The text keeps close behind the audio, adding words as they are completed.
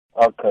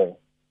Okay.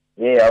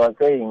 Yeah, I was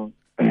saying,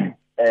 I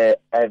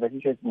have a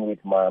situation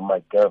with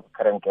my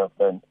current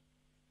girlfriend,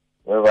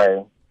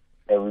 whereby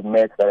we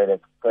met, started as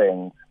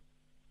friends,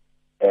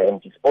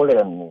 and she's older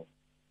than me.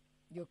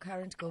 Your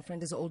current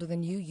girlfriend is older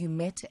than you. You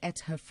met at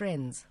her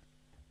friends.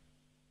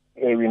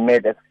 Yeah, we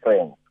met as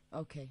friends.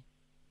 Okay.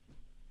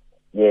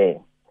 Yeah.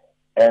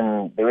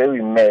 And the way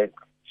we met,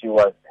 she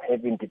was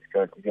having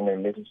difficulties in a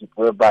relationship,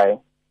 whereby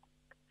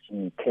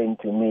she came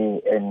to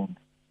me and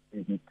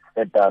we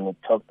sat down and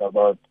talked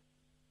about.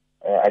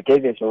 I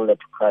gave her a shoulder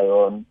to cry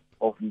on,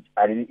 of which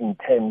I didn't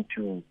intend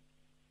to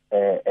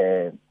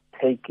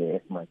take her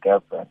as my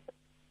girlfriend.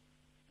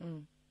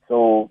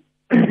 So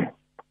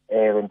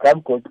when time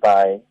goes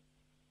by,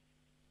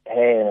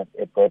 her and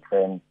a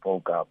boyfriend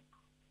broke up,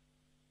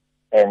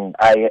 and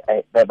I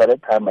by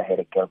that time I had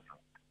a girlfriend,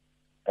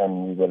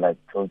 and we were like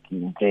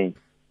talking,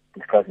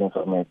 discussing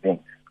so many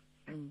things.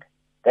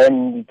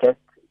 Then we just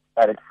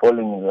started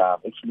falling in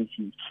love. Actually,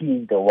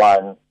 she's the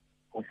one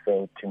who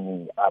said to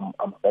me,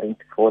 I'm starting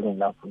to fall in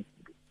love with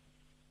you.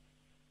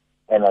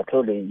 And I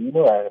told her, I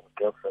have a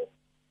girlfriend.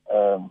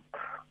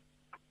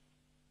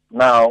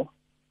 Now,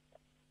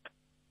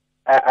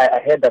 I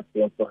had that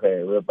thing for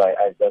her, whereby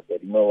I just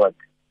said, you know what,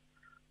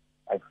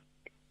 I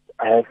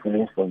have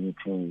feelings for you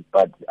too,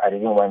 but I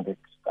didn't want it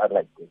to start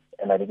like this.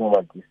 And I didn't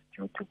want this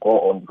to go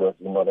on because,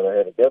 that I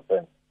had a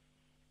girlfriend.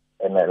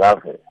 And I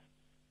love her.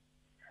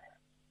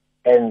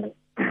 And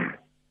in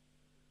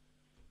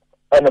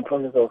the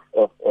process of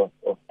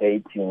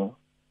dating,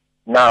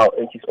 now,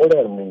 and she's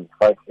older than me,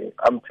 5 years.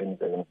 I'm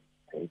 27,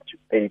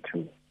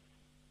 32.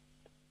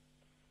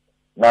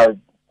 Now,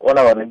 on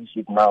our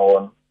relationship now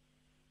on,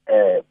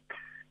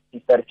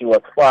 she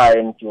was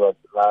fine, she was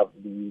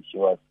lovely, she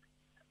was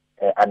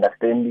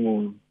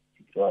understanding,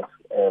 she was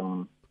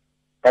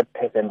that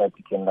person that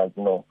you can,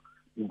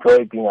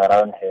 enjoy being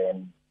around her,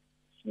 and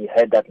she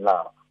had that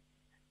love.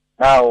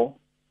 Now,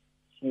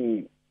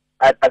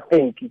 I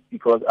think it's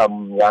because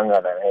I'm younger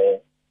than her.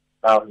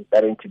 Now she's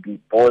starting to be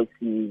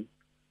bossy.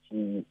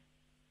 She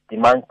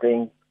demands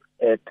things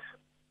at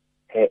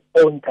her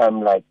own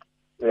time, like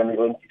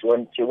when she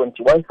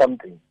wants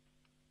something,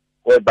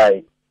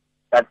 whereby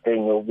that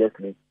thing,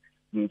 obviously,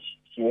 which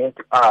she has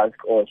to ask,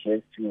 or she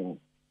has to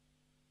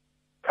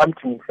come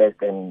to me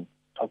first and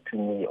talk to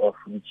me, of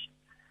which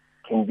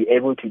can be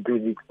able to do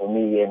this for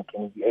me and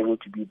can be able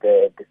to be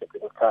there at this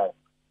particular time.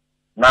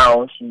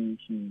 Now she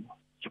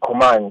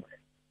commands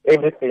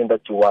everything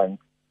that you want.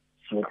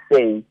 She will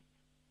say,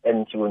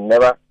 and she will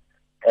never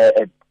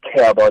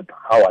care about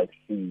how I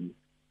feel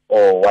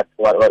or what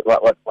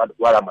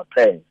are my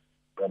plans.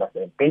 You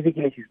understand?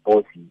 Basically, she's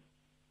bossy.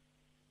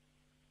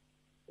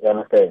 You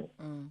understand?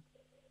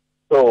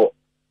 So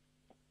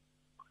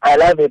I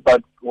love it,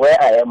 but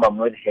where I am, I'm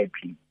not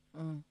happy.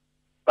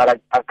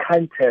 But I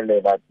can't tell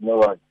her that, you know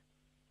what,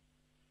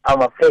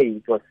 I'm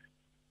afraid, because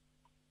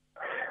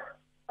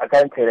I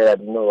can't tell her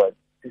that, you know what,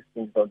 this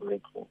thing's not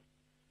working.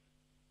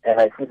 And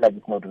I feel like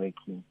it's not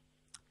working.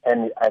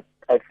 And I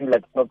feel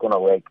like it's not going to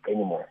work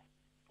anymore.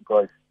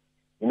 Because,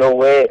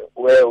 where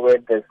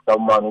there's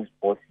someone who's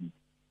bossy,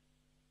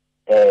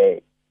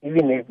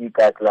 even if you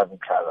guys love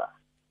each other,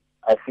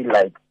 I feel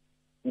like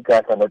you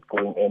guys are not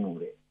going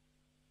anywhere.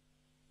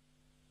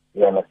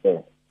 You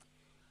understand?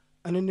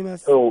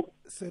 Anonymous, so,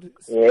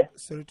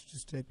 sorry to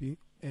disturb you.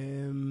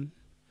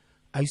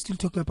 Are you still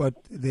talking about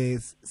the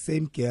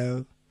same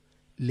girl,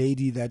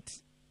 lady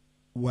that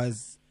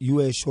was you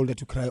a shoulder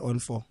to cry on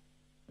for?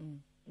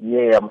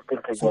 Yeah, I'm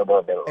still talking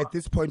about that. At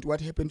this point,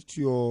 what happened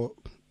to your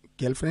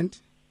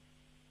girlfriend?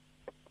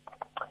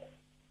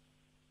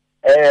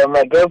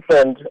 My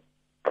girlfriend,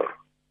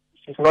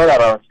 she's not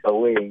around. She's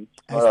away. She's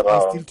not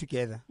around. Still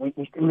together? We're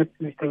still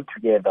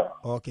together.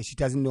 Okay, she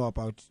doesn't know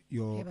about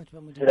your... She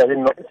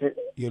doesn't know,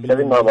 she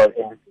doesn't know about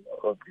anything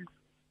about this.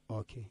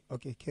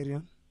 Okay, carry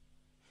on.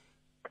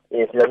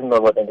 Yeah, she doesn't know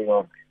about anything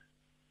about this.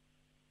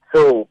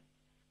 So,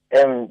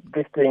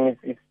 this thing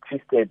is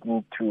twisted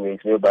in two ways,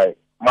 whereby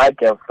my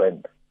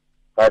girlfriend,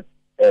 but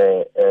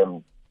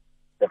the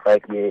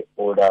 5-year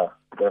older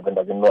girlfriend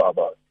doesn't know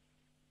about,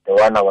 the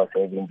one I was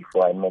having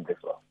before I met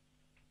this one.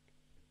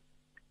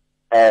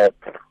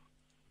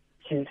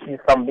 She's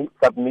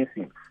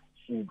submissive.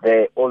 She's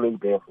there, always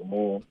there for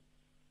me.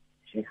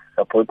 She's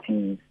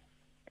supportive.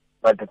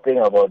 But the thing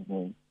about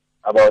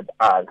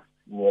us,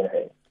 me and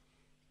her,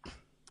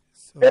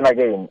 then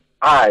again,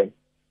 I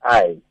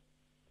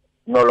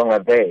no longer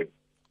there.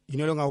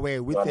 You're no longer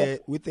there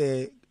with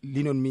the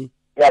lean on me.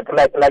 Yeah,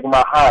 like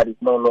my heart is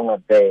no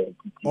longer there.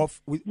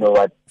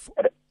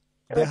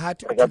 The heart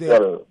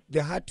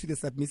to the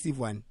submissive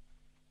one.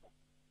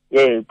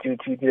 Yeah, to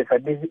the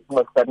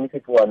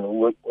submissive one, the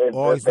one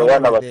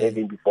I was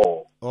having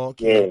before.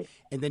 Okay. Yeah.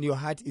 And then your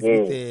heart is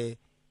with the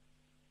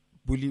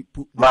bully.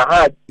 My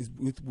heart is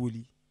with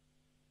bully.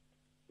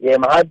 Yeah,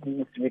 my heart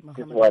is with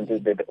this one,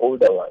 the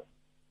older one.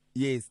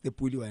 Yes, the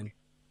bully one.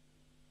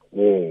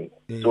 Yeah.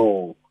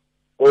 So,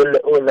 Ola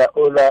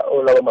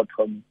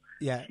Matom.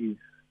 Yeah. She's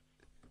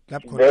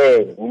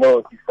there,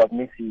 she's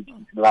submissive,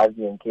 she's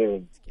loving and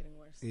caring.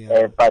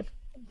 Yeah. But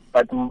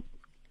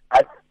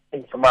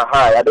it's my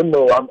high. I don't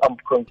know. I'm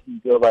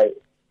confused by.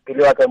 I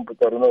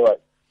don't know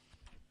what.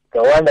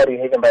 The one that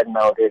you're having right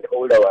now, the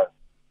older one.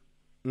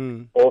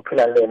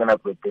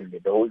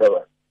 The older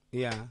one.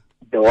 Yeah.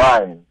 The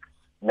one.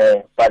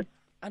 No, but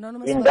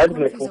Anonymous, in in that that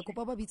relationship,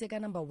 Kupapa Biteka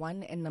number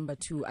 1 and number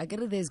 2. I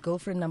get it. There's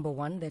girlfriend number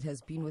 1 that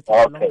has been with you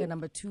for longer.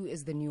 Number 2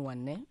 is the new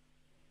one, ne?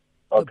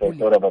 okay,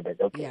 sorry about that.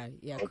 Okay.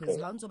 Yeah,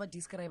 because how about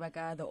describe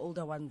the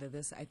older one,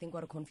 this I think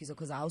what a confused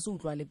because I also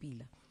would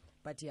pila.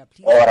 But yeah,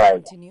 please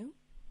continue.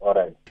 All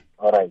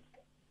right.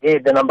 Yeah,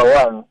 the number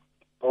one,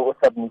 so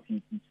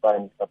submissive, is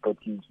fine,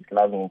 supportive, she's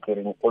loving and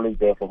caring, always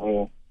there for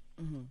me.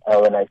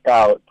 When I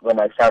shout, not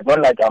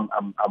like I'm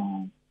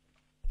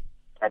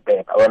like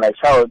that. When I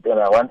shout and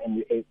I want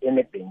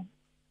anything,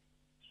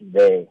 she's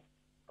there. You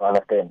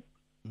understand?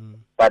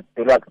 But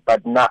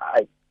now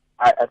I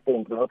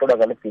think all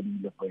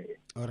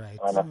right.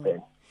 I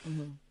understand.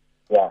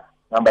 Yeah.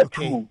 Number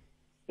two,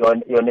 your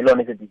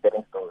Nilon is a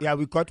different story. Yeah,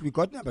 we got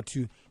number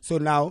 2. So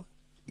now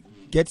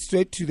get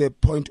straight to the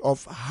point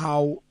of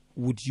how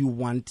would you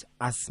want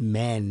us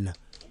men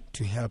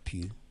to help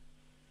you?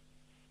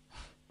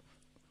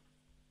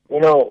 You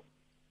know,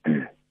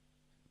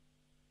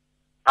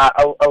 I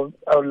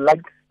would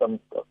like some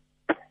stuff.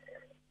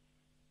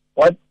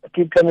 What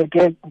keep coming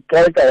get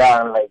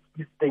around like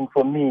this thing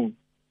for me,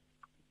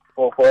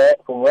 from where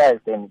I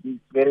stand, it's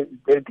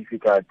very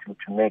difficult to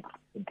make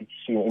a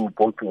decision in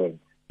both ways.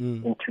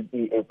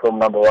 From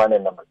number 1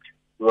 and number 2.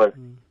 Because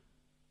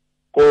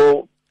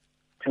go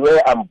to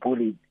where I'm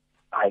bullied,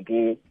 I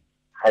get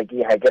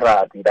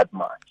rather that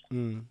much.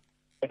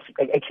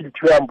 Actually,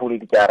 to where I'm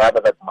bullied, I rather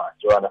that much.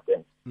 You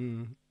understand?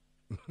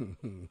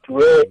 To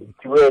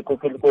where go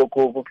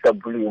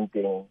bullying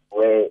thing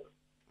where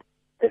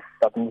the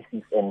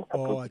submissive and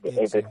supposed to be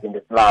everything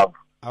is love.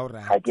 All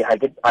right. I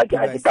get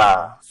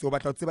that. So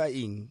but what's about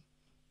in?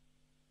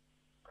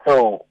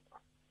 So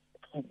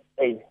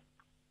hey.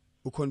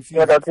 Confused.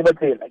 Yeah, that's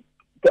what like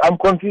I'm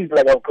confused.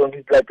 Like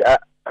I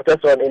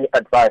just want any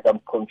advice. I'm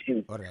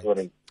confused. All right.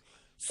 Sorry.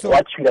 So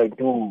what should I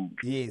do?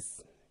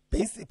 Yes.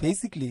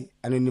 Basically,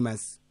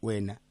 Anonymous,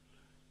 when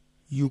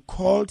you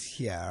called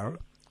here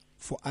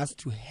for us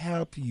to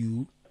help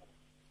you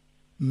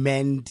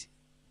mend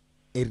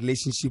a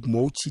relationship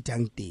more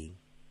cheating thing.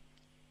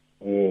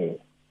 Yeah.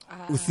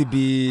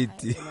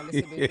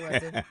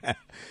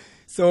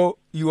 So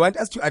you want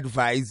us to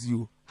advise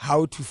you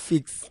how to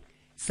fix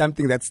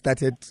something that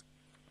started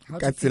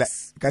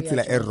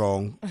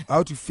wrong.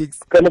 How to fix?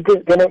 Can you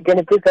please come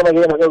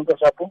again?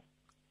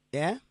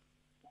 Yeah.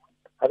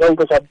 I'm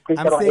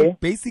I'm saying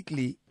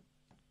basically,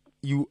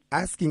 you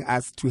asking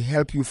us to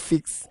help you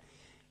fix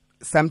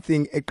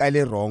something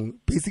wrong.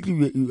 Basically,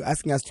 you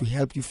asking us to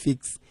help you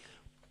fix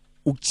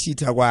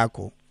ukchita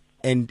wako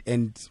and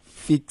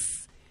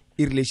fix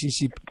a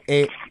relationship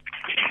a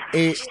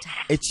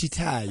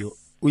chitayo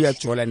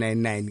uyajola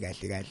 99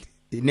 kahle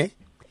ne.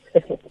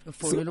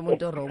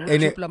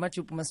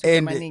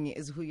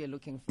 Is who you're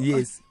looking for.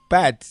 Yes,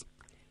 but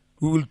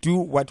we will do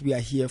what we are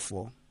here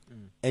for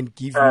and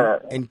give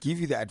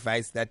you the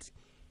advice that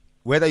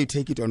whether you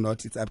take it or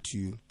not, it's up to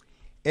you.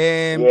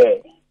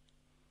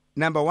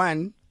 Number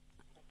 1,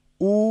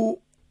 who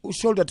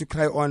shoulder to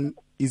cry on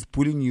is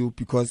pulling you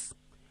because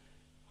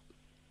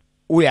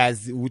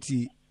uyazi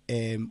ukuthi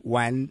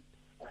one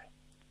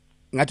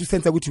ngathi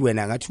sense ukuthi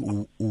wena ngathi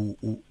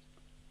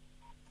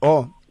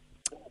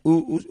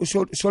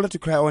shoulder to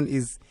cry on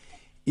is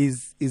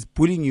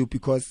pulling you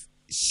because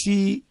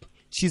she's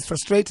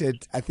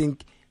frustrated. I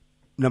think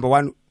number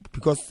 1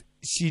 because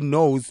she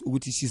knows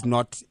ukuthi she's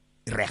not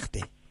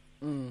rechte.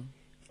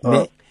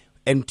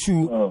 And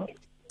 2,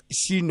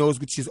 she knows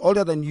that she's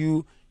older than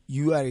you.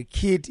 You are a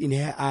kid in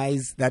her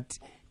eyes that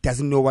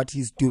doesn't know what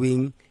he's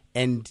doing,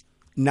 and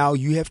now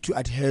you have to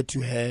adhere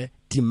to her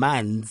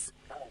demands,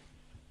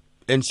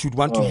 and she'd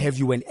want to have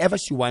you whenever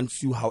she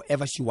wants you,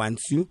 however she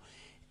wants you.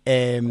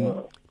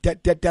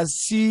 Does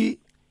she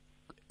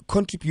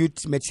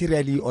contribute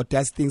materially or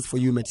does things for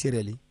you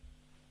materially?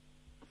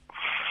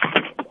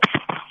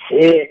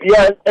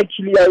 Yeah,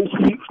 actually,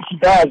 she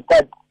does,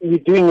 but we're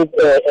doing it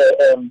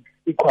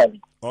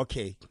equally.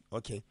 Okay.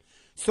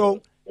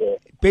 So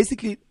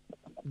basically,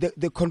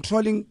 the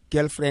controlling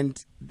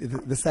girlfriend,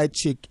 the side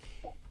chick,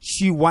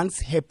 she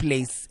wants her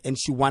place and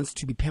she wants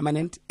to be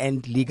permanent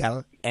and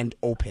legal and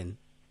open.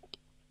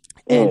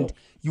 And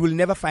you will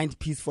never find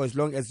peace for as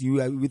long as you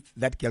are with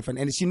that girlfriend.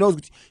 And she knows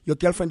your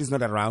girlfriend is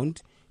not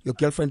around. Your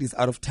girlfriend is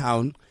out of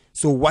town.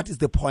 So what is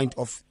the point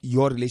of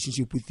your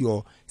relationship with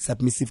your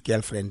submissive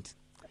girlfriend?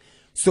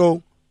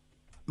 So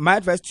my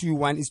advice to you,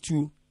 one, is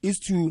to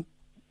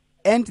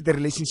end the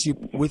relationship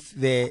with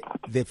the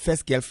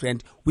first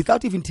girlfriend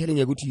without even telling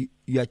her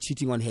you are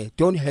cheating on her.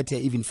 Don't hurt her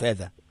even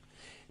further.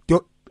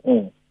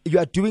 You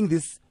are doing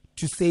this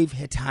to save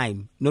her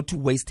time, not to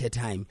waste her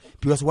time.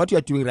 Because what you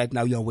are doing right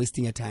now, you are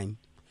wasting her time.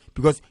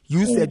 Because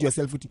you said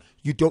yourself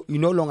you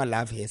no longer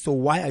love her. So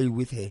why are you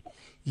with her?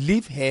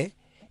 Leave her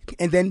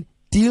and then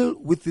deal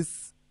with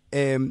this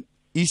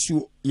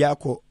issue,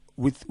 Yako,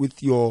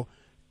 with your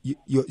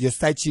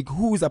side chick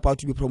who is about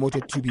to be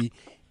promoted to be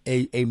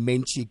a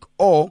main chick,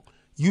 or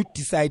you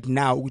decide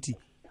now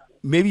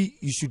maybe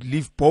you should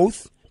leave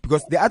both,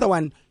 because the other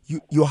one,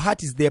 your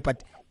heart is there,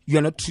 but you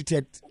are not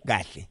treated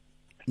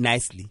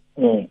nicely.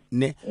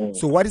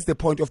 So what is the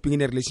point of being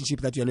in a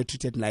relationship that you are not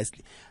treated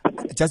nicely?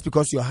 Just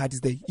because your heart is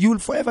there, you will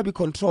forever be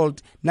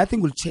controlled.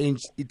 Nothing will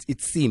change.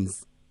 It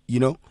seems,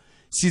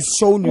 she's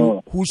shown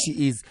you who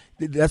she is.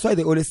 That's why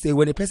they always say,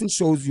 when a person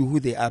shows you who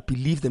they are,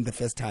 believe them the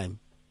first time.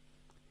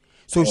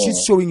 So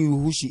she's showing you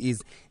who she is.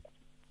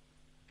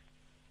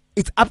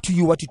 It's up to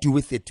you what to do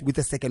with it, with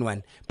the second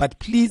one. But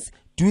please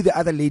do the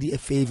other lady a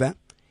favor,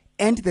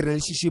 end the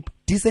relationship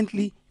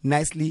decently,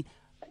 nicely,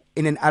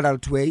 in an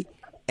adult way,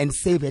 and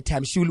save her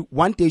time.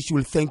 One day she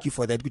will thank you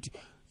for that.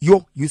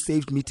 You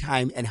saved me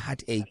time and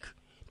heartache.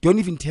 Don't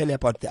even tell her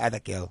about the other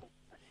girl.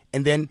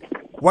 And then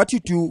what you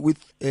do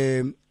with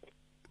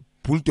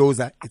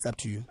Bulldozer, it's up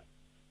to you.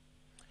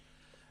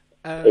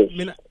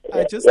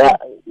 I just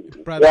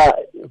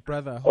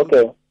brother,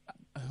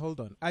 hold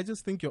on. I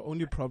just think your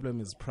only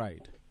problem is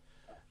pride.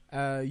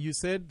 You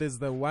said there's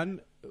the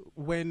one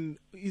when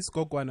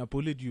Iskokwana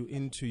bullied you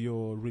into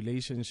your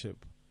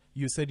relationship.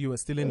 You said you were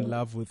still in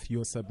love with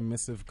your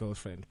submissive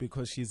girlfriend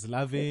because she's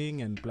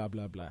loving and blah,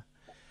 blah, blah.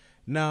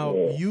 Now,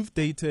 you've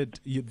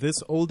dated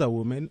this older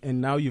woman, and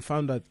now you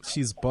found out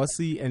she's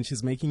bossy and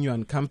she's making you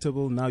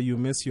uncomfortable. Now you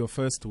miss your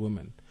first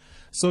woman.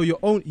 So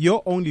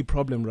your only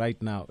problem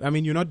right now, I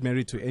mean, you're not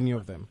married to any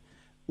of them.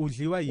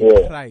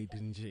 Pride,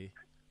 nje.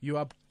 You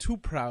are too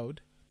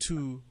proud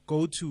to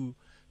go to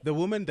the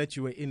woman that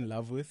you were in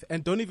love with,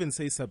 and don't even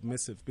say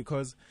submissive,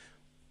 because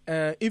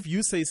if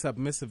you say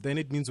submissive, then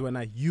it means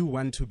when you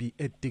want to be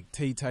a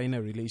dictator in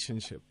a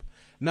relationship.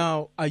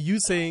 Now, are you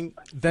saying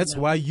that's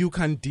why you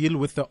can't deal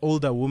with the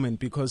older woman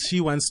because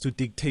she wants to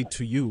dictate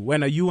to you,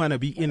 when you want to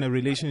be in a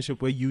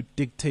relationship where you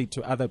dictate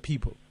to other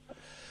people?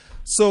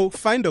 So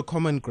find a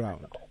common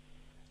ground.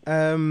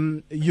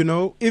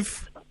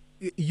 If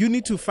you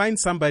need to find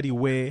somebody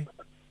where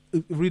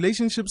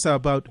relationships are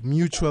about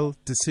mutual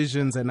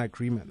decisions and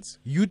agreements.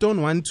 You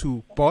don't want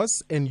to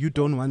boss and you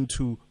don't want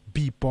to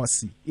be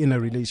bossy in a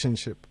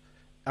relationship.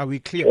 Are we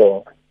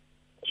clear?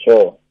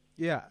 Sure.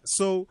 Yeah.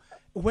 So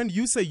when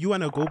you say you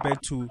want to go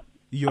back to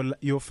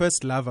your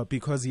first lover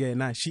because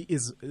she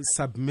is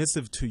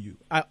submissive to you,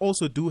 I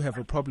also do have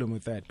a problem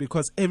with that,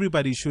 because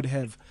everybody should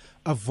have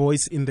a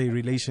voice in their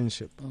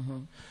relationship.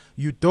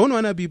 You don't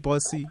want to be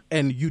bossy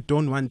and you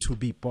don't want to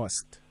be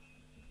bossed.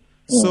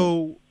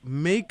 So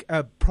make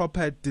a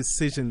proper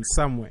decision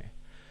somewhere.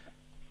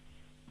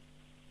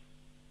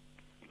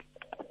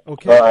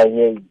 Okay. I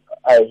hear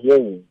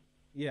you.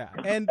 Yeah,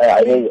 and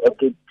I hear you.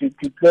 Okay,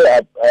 to play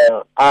up,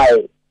 I'm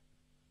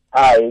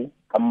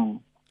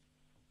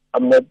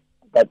not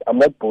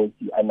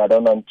bossy, and I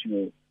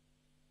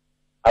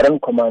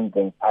don't command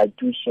things. I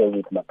do share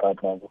with my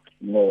partner.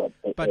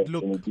 But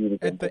look,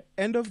 at the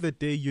end of the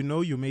day,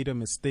 you made a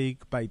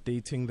mistake by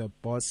dating the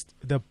boss,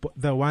 the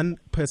one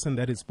person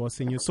that is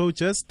bossing you. So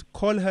just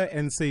call her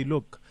and say,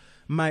 look,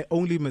 my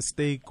only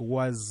mistake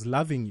was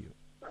loving you.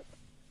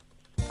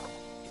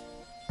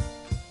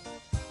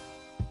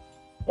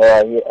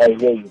 I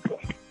hear you.